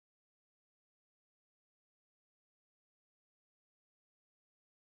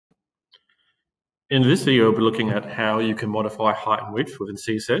In this video, we'll be looking at how you can modify height and width within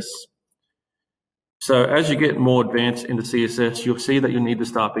CSS. So as you get more advanced into CSS, you'll see that you need to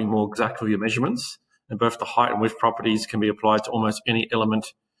start being more exact with your measurements, and both the height and width properties can be applied to almost any element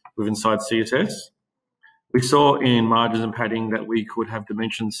within CSS. We saw in margins and padding that we could have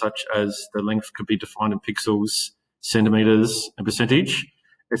dimensions such as the length could be defined in pixels, centimeters, and percentage.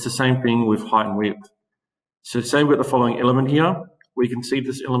 It's the same thing with height and width. So say we've got the following element here. We can see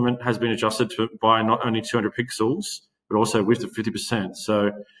this element has been adjusted by not only 200 pixels, but also width of 50%.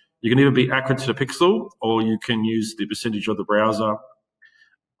 So you can either be accurate to the pixel, or you can use the percentage of the browser.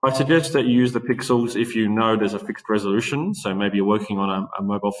 I suggest that you use the pixels if you know there's a fixed resolution. So maybe you're working on a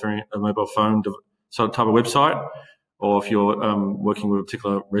mobile phone type of website, or if you're working with a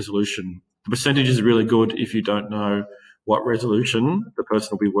particular resolution. The percentage is really good if you don't know what resolution the person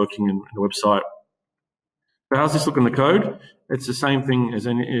will be working in the website. So how's this look in the code? It's the same thing as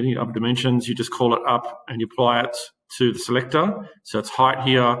any other dimensions. You just call it up and you apply it to the selector. So it's height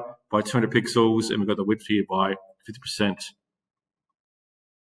here by 200 pixels, and we've got the width here by 50%.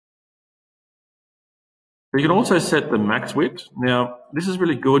 You can also set the max width. Now, this is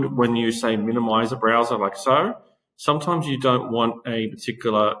really good when you say minimize a browser like so. Sometimes you don't want a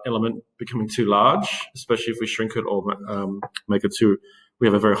particular element becoming too large, especially if we shrink it or make it we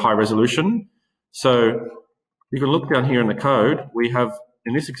have a very high resolution. So you can look down here in the code. We have,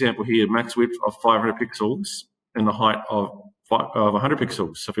 in this example here, max width of 500 pixels and the height of 100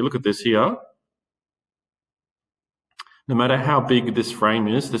 pixels. So if you look at this here, no matter how big this frame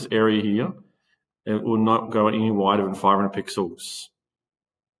is, this area here, it will not go any wider than 500 pixels.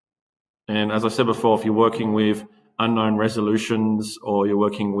 And as I said before, if you're working with unknown resolutions or you're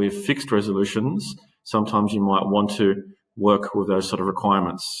working with fixed resolutions, sometimes you might want to work with those sort of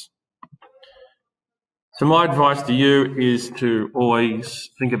requirements. So my advice to you is to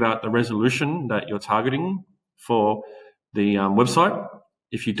always think about the resolution that you're targeting for the website.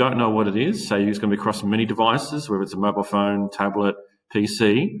 If you don't know what it is, say it's going to be across many devices, whether it's a mobile phone, tablet,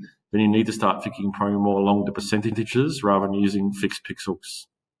 PC, then you need to start thinking probably more along the percentages rather than using fixed pixels.